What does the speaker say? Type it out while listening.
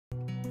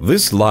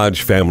This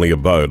large family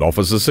abode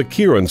offers a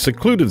secure and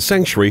secluded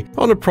sanctuary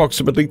on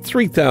approximately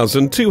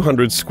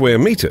 3,200 square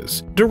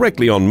meters,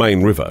 directly on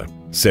Main River.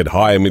 Set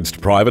high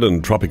amidst private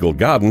and tropical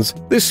gardens,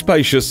 this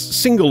spacious,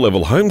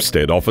 single-level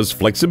homestead offers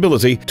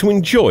flexibility to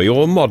enjoy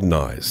or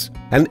modernise.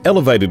 An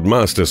elevated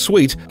master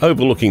suite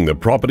overlooking the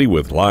property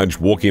with large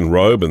walk-in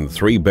robe and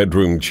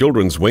 3-bedroom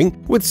children's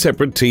wing with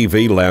separate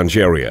TV lounge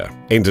area.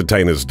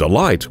 Entertainers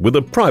delight with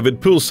a private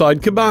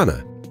poolside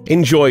cabana.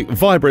 Enjoy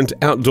vibrant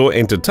outdoor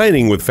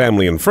entertaining with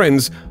family and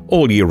friends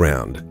all year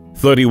round.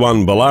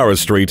 31 Bellara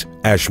Street,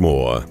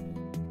 Ashmore.